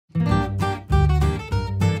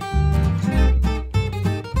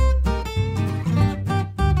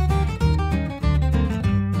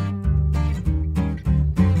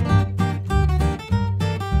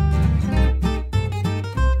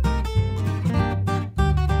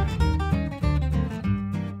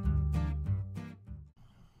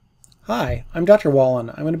Hi, I'm Dr. Wallen.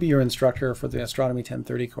 I'm going to be your instructor for the Astronomy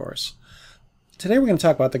 1030 course. Today we're going to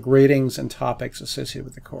talk about the gradings and topics associated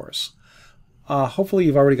with the course. Hopefully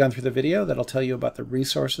you've already gone through the video that'll tell you about the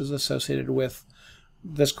resources associated with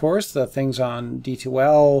this course, the things on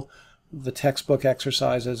D2L, the textbook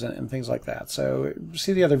exercises, and things like that. So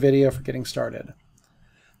see the other video for getting started.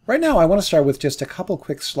 Right now I want to start with just a couple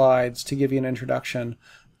quick slides to give you an introduction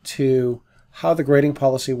to how the grading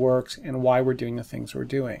policy works and why we're doing the things we're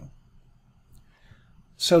doing.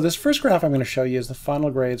 So this first graph I'm going to show you is the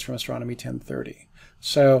final grades from Astronomy 1030.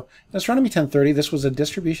 So in Astronomy 1030, this was a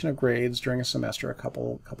distribution of grades during a semester a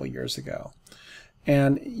couple years ago.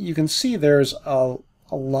 And you can see there's a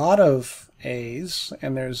lot of A's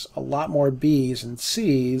and there's a lot more B's and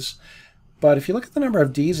C's. But if you look at the number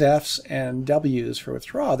of D's, F's, and W's for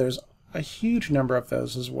withdrawal, there's a huge number of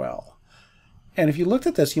those as well. And if you looked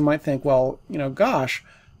at this, you might think, well, gosh,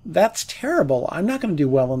 that's terrible. I'm not going to do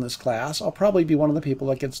well in this class. I'll probably be one of the people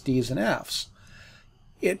that gets D's and F's.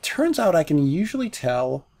 It turns out I can usually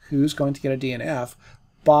tell who's going to get a D and F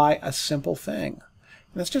by a simple thing.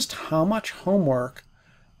 And that's just how much homework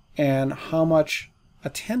and how much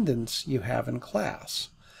attendance you have in class.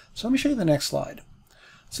 So let me show you the next slide.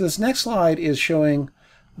 So this next slide is showing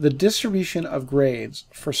the distribution of grades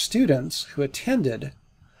for students who attended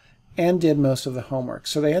and did most of the homework.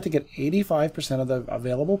 So they had to get 85% of the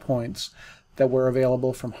available points that were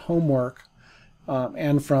available from homework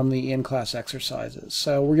and from the in-class exercises.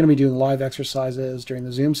 So we're going to be doing live exercises during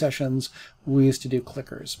the Zoom sessions. We used to do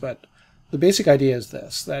clickers, but the basic idea is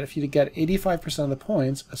this, that if you get 85% of the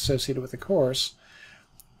points associated with the course,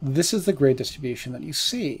 this is the grade distribution that you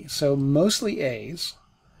see. So mostly A's,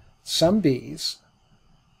 some B's,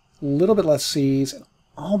 a little bit less C's, and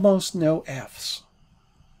almost no F's.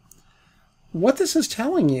 What this is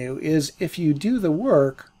telling you is if you do the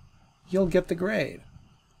work, you'll get the grade,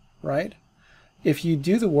 right? If you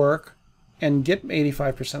do the work and get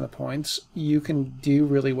 85% of the points, you can do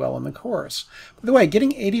really well in the course. By the way,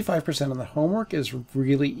 getting 85% of the homework is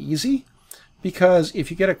really easy because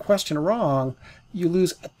if you get a question wrong, you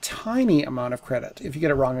lose a tiny amount of credit. If you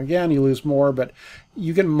get it wrong again, you lose more, but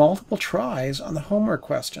you get multiple tries on the homework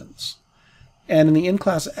questions. And in the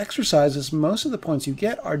in-class exercises, most of the points you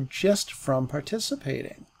get are just from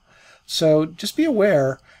participating. So just be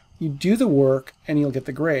aware, you do the work and you'll get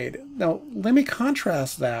the grade. Now, let me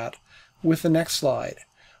contrast that with the next slide,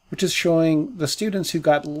 which is showing the students who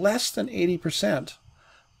got less than 80%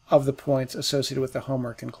 of the points associated with the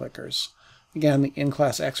homework and clickers. Again, the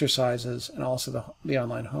in-class exercises and also the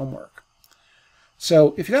online homework.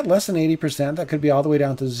 So if you got less than 80%, that could be all the way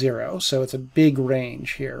down to 0, so it's a big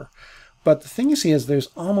range here. But the thing you see is there's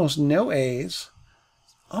almost no A's,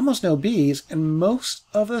 almost no B's, and most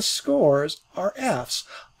of the scores are F's.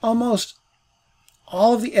 Almost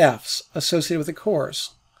all of the F's associated with the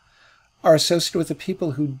course are associated with the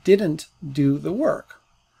people who didn't do the work.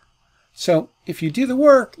 So if you do the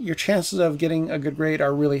work, your chances of getting a good grade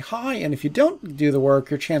are really high, and if you don't do the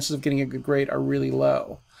work, your chances of getting a good grade are really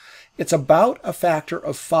low. It's about a factor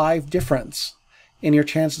of 5 difference in your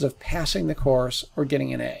chances of passing the course or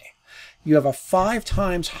getting an A. You have a 5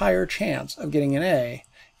 times higher chance of getting an A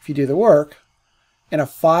if you do the work, and a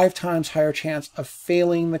 5 times higher chance of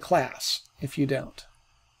failing the class if you don't.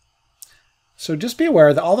 So just be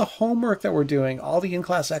aware that all the homework that we're doing, all the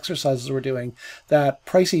in-class exercises we're doing, that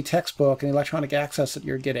pricey textbook and electronic access that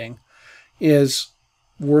you're getting is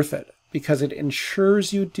worth it because it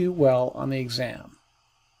ensures you do well on the exam.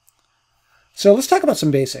 So let's talk about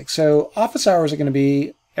some basics. So office hours are going to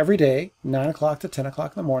be every day, 9 o'clock to 10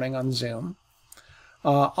 o'clock in the morning on Zoom.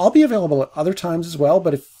 I'll be available at other times as well,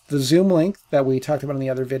 but if the Zoom link that we talked about in the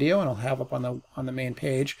other video, and I'll have up on the main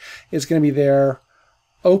page, is going to be there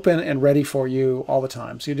open and ready for you all the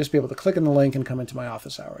time. So you'll just be able to click on the link and come into my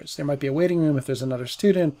office hours. There might be a waiting room if there's another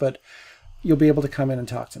student, but you'll be able to come in and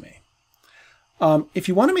talk to me. If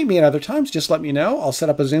you want to meet me at other times, just let me know. I'll set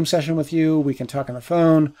up a Zoom session with you. We can talk on the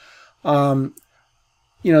phone.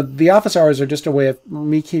 The office hours are just a way of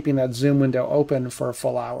me keeping that Zoom window open for a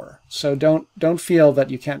full hour. So don't feel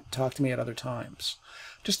that you can't talk to me at other times.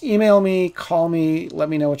 Just email me, call me, let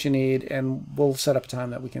me know what you need, and we'll set up a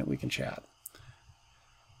time that we can chat.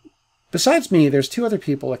 Besides me, there's 2 other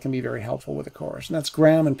people that can be very helpful with the course, and that's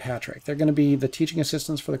Graham and Patrick. They're going to be the teaching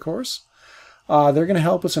assistants for the course. They're going to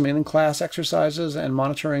help with some in-class exercises and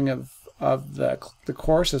monitoring of the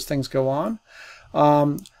course as things go on.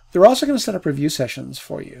 They're also going to set up review sessions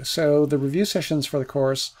for you. So the review sessions for the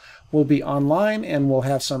course will be online, and we'll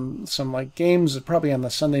have some like games probably on the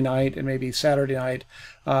Sunday night and maybe Saturday night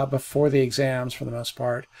before the exams for the most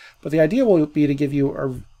part. But the idea will be to give you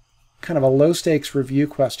kind of a low-stakes review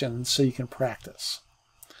question so you can practice.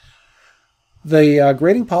 The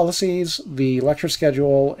grading policies, the lecture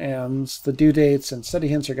schedule, and the due dates and study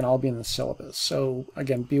hints are going to all be in the syllabus. So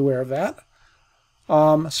again, be aware of that.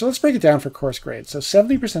 So let's break it down for course grades. So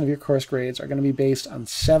 70% of your course grades are going to be based on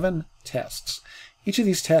 7 tests. Each of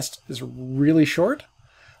these tests is really short,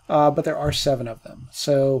 but there are 7 of them.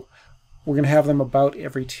 So we're going to have them about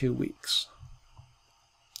every 2 weeks.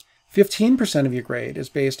 15% of your grade is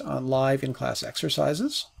based on live in-class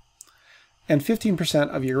exercises. And 15%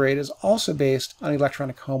 of your grade is also based on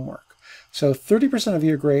electronic homework. So 30% of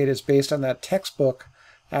your grade is based on that textbook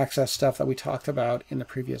access stuff that we talked about in the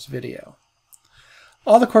previous video.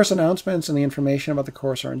 All the course announcements and the information about the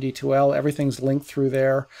course are in D2L. Everything's linked through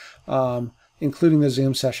there, including the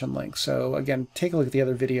Zoom session link. So again, take a look at the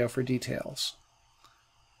other video for details.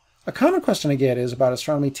 A common question I get is about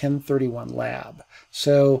Astronomy 1031 Lab.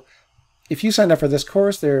 So if you signed up for this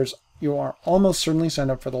course, you are almost certainly signed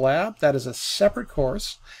up for the lab. That is a separate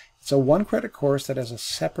course. It's a 1-credit course that has a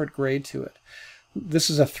separate grade to it. This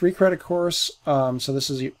is a 3-credit course, so this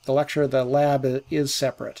is the lecture. The lab is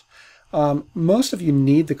separate. Most of you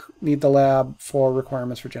need the lab for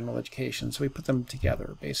requirements for general education, so we put them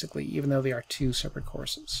together, basically, even though they are 2 separate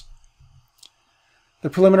courses. The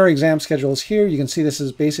preliminary exam schedule is here. You can see this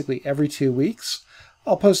is basically every 2 weeks.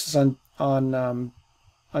 I'll post this on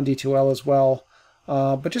D2L as well.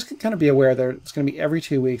 But just kind of be aware that it's going to be every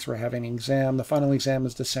 2 weeks we're having an exam. The final exam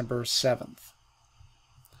is December 7th.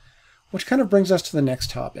 Which kind of brings us to the next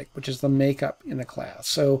topic, which is the makeup in the class.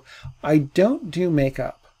 So I don't do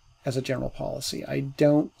makeup as a general policy. I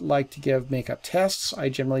don't like to give makeup tests. I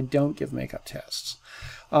generally don't give makeup tests.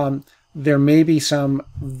 There may be some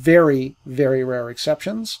very, very rare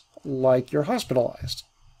exceptions, like you're hospitalized.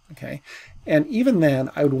 Okay? And even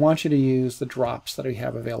then, I would want you to use the drops that we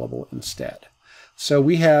have available instead. So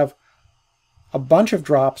we have a bunch of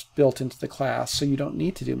drops built into the class, so you don't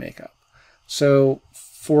need to do makeup. So,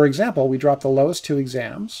 for example, we drop the lowest 2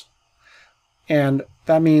 exams, and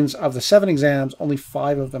that means of the 7 exams, only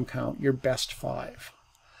 5 of them count, your best 5.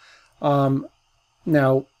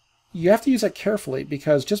 Now, you have to use that carefully,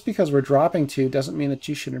 because just because we're dropping 2 doesn't mean that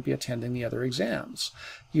you shouldn't be attending the other exams.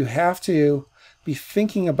 You have to be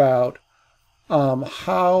thinking about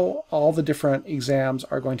how all the different exams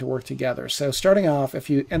are going to work together. So starting off, if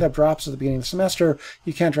you end up drops at the beginning of the semester,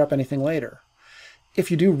 you can't drop anything later. If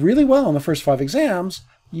you do really well on the first 5 exams,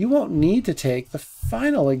 you won't need to take the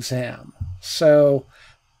final exam. So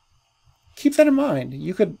keep that in mind.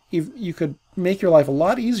 You could make your life a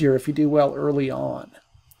lot easier if you do well early on.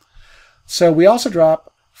 So we also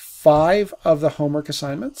drop 5 of the homework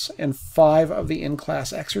assignments and 5 of the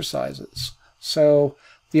in-class exercises. So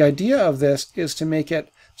the idea of this is to make it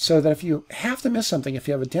so that if you have to miss something, if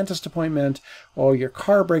you have a dentist appointment, or your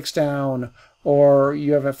car breaks down, or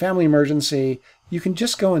you have a family emergency, you can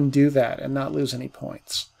just go and do that and not lose any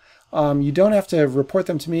points. You don't have to report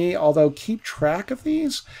them to me, although keep track of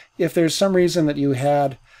these. If there's some reason that you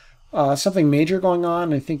had something major going on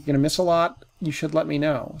and you think you're going to miss a lot, you should let me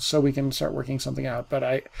know so we can start working something out. But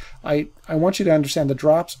I want you to understand the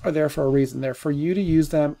drops are there for a reason. They're for you to use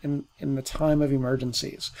them in the time of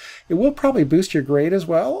emergencies. It will probably boost your grade as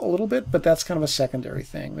well a little bit, but that's kind of a secondary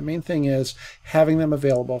thing. The main thing is having them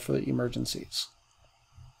available for the emergencies.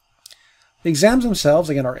 The exams themselves,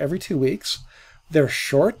 again, are every 2 weeks. They're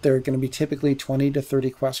short. They're going to be typically 20 to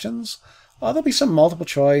 30 questions. There'll be some multiple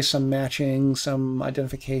choice, some matching, some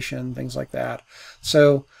identification, things like that.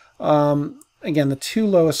 So again, the 2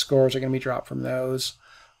 lowest scores are going to be dropped from those.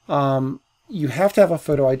 You have to have a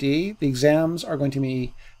photo ID. The exams are going to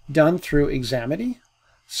be done through Examity.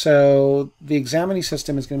 So the Examity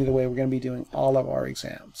system is going to be the way we're going to be doing all of our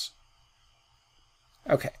exams.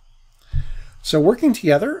 Okay. So working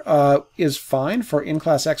together is fine for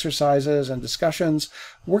in-class exercises and discussions.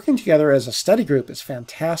 Working together as a study group is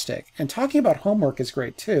fantastic. And talking about homework is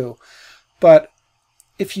great too. But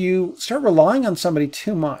if you start relying on somebody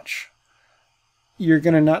too much, you're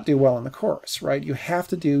going to not do well in the course, right? You have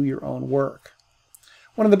to do your own work.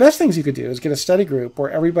 One of the best things you could do is get a study group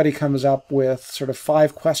where everybody comes up with sort of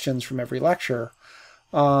 5 questions from every lecture.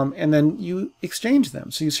 And then you exchange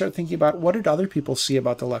them. So you start thinking about, what did other people see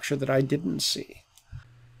about the lecture that I didn't see?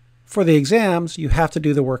 For the exams, you have to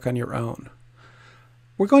do the work on your own.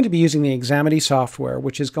 We're going to be using the Examity software,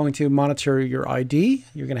 which is going to monitor your ID.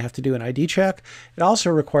 You're going to have to do an ID check. It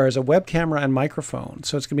also requires a web camera and microphone,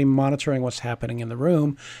 so it's going to be monitoring what's happening in the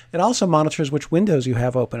room. It also monitors which windows you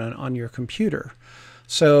have open on your computer.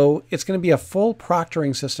 So it's going to be a full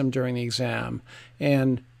proctoring system during the exam.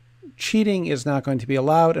 And cheating is not going to be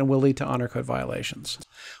allowed and will lead to honor code violations.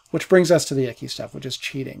 Which brings us to the icky stuff, which is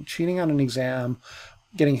cheating. Cheating on an exam,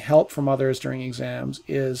 getting help from others during exams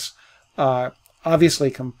is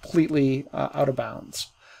obviously completely out of bounds.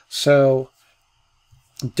 So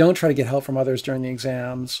don't try to get help from others during the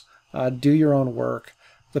exams. Do your own work.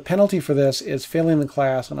 The penalty for this is failing the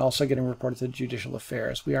class and also getting reported to judicial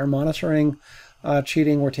affairs. We are monitoring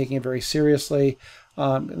cheating. We're taking it very seriously.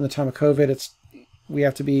 In the time of COVID, we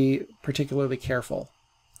have to be particularly careful.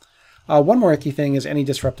 One more icky thing is any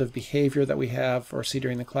disruptive behavior that we have or see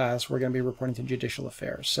during the class, we're going to be reporting to judicial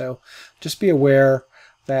affairs. So just be aware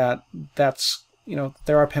that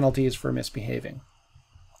there are penalties for misbehaving.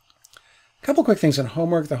 A couple quick things on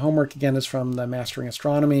homework. The homework, again, is from the Mastering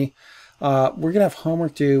Astronomy. We're going to have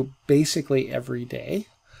homework due basically every day.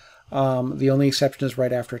 The only exception is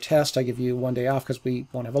right after a test. I give you one day off because we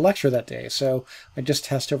won't have a lecture that day. So I just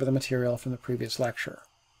test over the material from the previous lecture.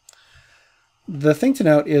 The thing to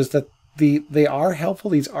note is that they are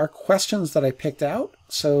helpful. These are questions that I picked out.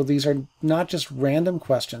 So these are not just random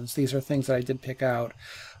questions. These are things that I did pick out.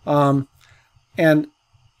 And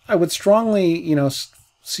I would strongly,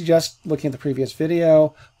 suggest looking at the previous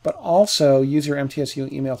video, but also use your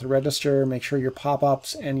MTSU email to register. Make sure your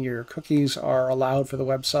pop-ups and your cookies are allowed for the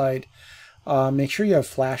website. Make sure you have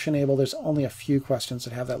Flash enabled. There's only a few questions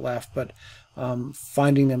that have that left, but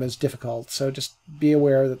finding them is difficult. So just be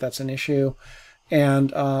aware that that's an issue. And,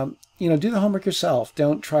 do the homework yourself.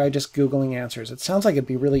 Don't try just Googling answers. It sounds like it'd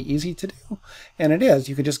be really easy to do, and it is.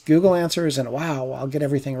 You could just Google answers and, wow, I'll get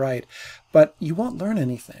everything right. But you won't learn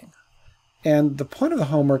anything. And the point of the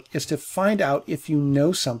homework is to find out if you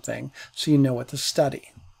know something so you know what to study.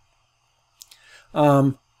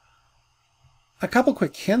 A couple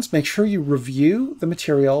quick hints. Make sure you review the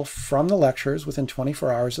material from the lectures within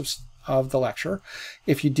 24 hours of the lecture.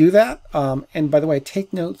 If you do that, and by the way,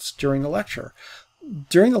 take notes during the lecture.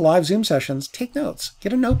 During the live Zoom sessions, take notes.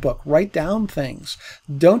 Get a notebook. Write down things.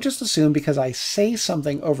 Don't just assume because I say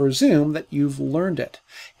something over Zoom that you've learned it.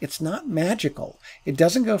 It's not magical. It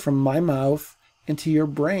doesn't go from my mouth into your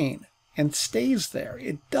brain and stays there.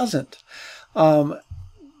 It doesn't.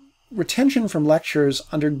 Retention from lectures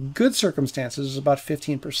under good circumstances is about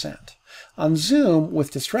 15%. On Zoom,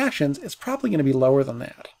 with distractions, it's probably going to be lower than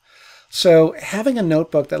that. So having a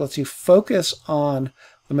notebook that lets you focus on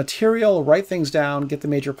the material, write things down, get the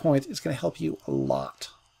major points is going to help you a lot.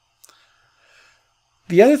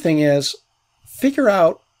 The other thing is figure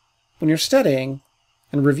out when you're studying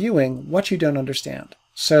and reviewing what you don't understand.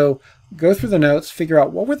 So go through the notes, figure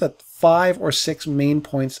out what were the 5 or 6 main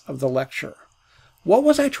points of the lecture. What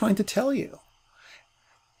was I trying to tell you?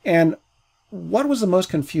 And what was the most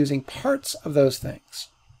confusing parts of those things?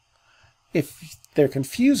 If they're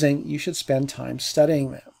confusing, you should spend time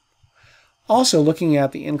studying them. Also, looking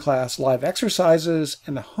at the in-class live exercises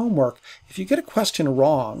and the homework, if you get a question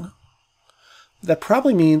wrong, that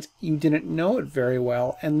probably means you didn't know it very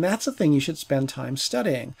well, and that's a thing you should spend time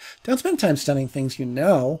studying. Don't spend time studying things you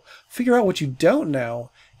know. Figure out what you don't know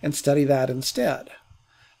and study that instead.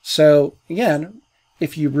 So, again,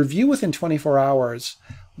 if you review within 24 hours,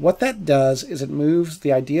 what that does is it moves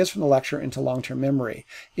the ideas from the lecture into long-term memory.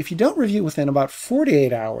 If you don't review within about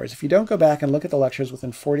 48 hours, if you don't go back and look at the lectures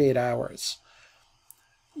within 48 hours,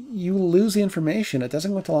 you lose the information. It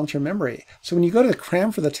doesn't go into long-term memory. So when you go to the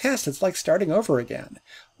cram for the test, it's like starting over again.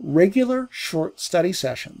 Regular short study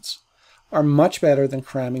sessions are much better than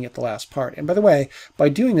cramming at the last part. And by the way, by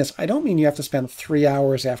doing this, I don't mean you have to spend 3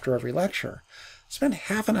 hours after every lecture. Spend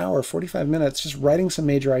half an hour, 45 minutes, just writing some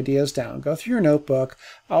major ideas down. Go through your notebook,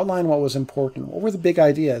 outline what was important. What were the big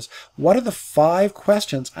ideas? What are the 5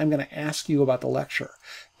 questions I'm going to ask you about the lecture?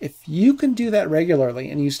 If you can do that regularly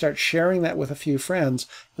and you start sharing that with a few friends,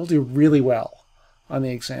 you'll do really well on the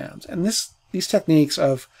exams. And these techniques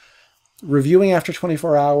of reviewing after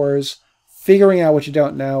 24 hours, figuring out what you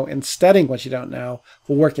don't know, and studying what you don't know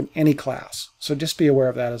will work in any class. So just be aware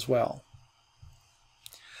of that as well.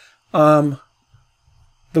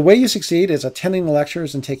 The way you succeed is attending the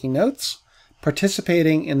lectures and taking notes,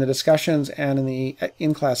 participating in the discussions and in the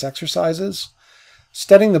in-class exercises,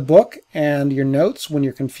 studying the book and your notes when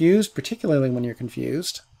you're confused, particularly when you're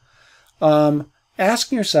confused,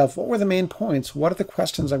 asking yourself, what were the main points? What are the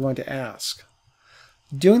questions I'm going to ask?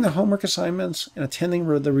 Doing the homework assignments and attending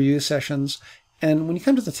the review sessions, and when you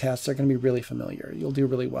come to the tests, they're going to be really familiar. You'll do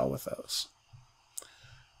really well with those.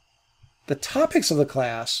 The topics of the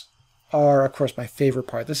class are, of course, my favorite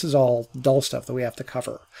part. This is all dull stuff that we have to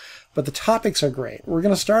cover. But the topics are great. We're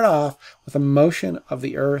going to start off with the motion of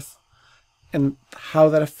the Earth and how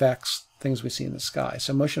that affects things we see in the sky.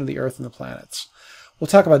 So motion of the Earth and the planets. We'll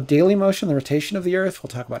talk about daily motion, the rotation of the Earth. We'll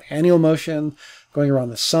talk about annual motion, going around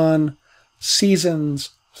the sun, seasons,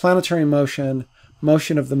 planetary motion,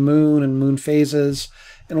 motion of the moon and moon phases,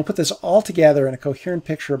 and we'll put this all together in a coherent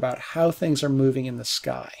picture about how things are moving in the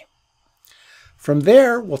sky. From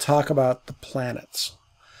there, we'll talk about the planets.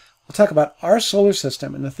 We'll talk about our solar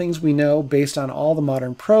system and the things we know based on all the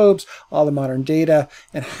modern probes, all the modern data,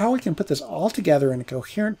 and how we can put this all together in a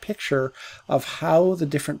coherent picture of how the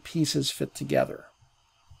different pieces fit together.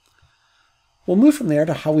 We'll move from there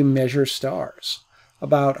to how we measure stars,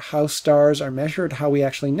 about how stars are measured, how we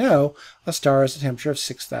actually know a star has a temperature of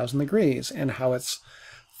 6,000 degrees, and how it's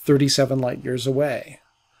 37 light years away.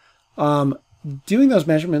 Doing those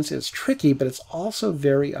measurements is tricky, but it's also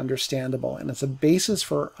very understandable, and it's a basis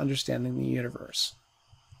for understanding the universe.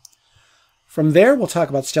 From there, we'll talk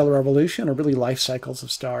about stellar evolution, or really life cycles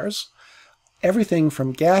of stars. Everything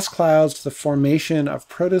from gas clouds to the formation of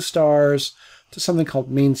protostars to something called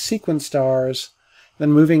main sequence stars, then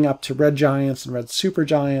moving up to red giants and red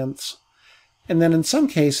supergiants, and then in some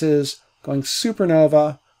cases going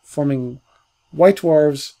supernova, forming white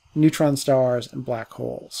dwarfs, neutron stars, and black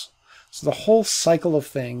holes. So the whole cycle of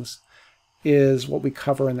things is what we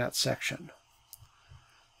cover in that section.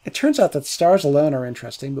 It turns out that stars alone are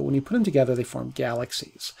interesting, but when you put them together, they form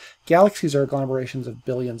galaxies. Galaxies are agglomerations of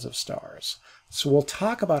billions of stars. So we'll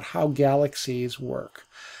talk about how galaxies work,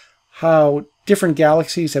 how different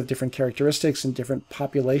galaxies have different characteristics and different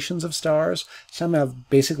populations of stars. Some have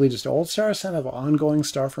basically just old stars, some have ongoing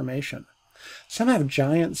star formation. Some have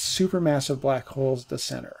giant supermassive black holes at the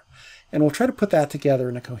center. And we'll try to put that together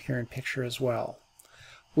in a coherent picture as well.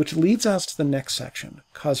 Which leads us to the next section,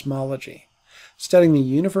 cosmology, studying the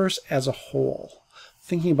universe as a whole,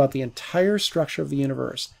 thinking about the entire structure of the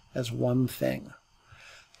universe as one thing,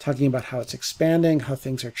 talking about how it's expanding, how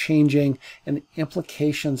things are changing, and the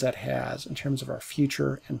implications that has in terms of our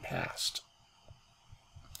future and past.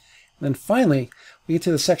 And then finally, we get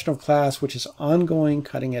to the section of class which is ongoing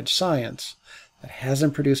cutting-edge science that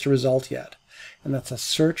hasn't produced a result yet, and that's a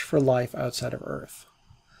search for life outside of Earth.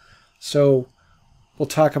 So we'll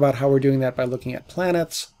talk about how we're doing that by looking at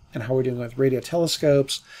planets, and how we're doing it with radio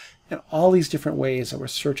telescopes, and all these different ways that we're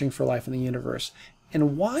searching for life in the universe,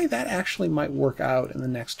 and why that actually might work out in the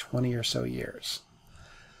next 20 or so years.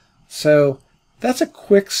 So that's a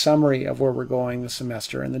quick summary of where we're going this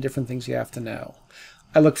semester and the different things you have to know.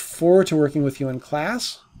 I look forward to working with you in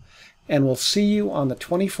class, and we'll see you on the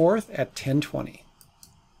 24th at 10:20.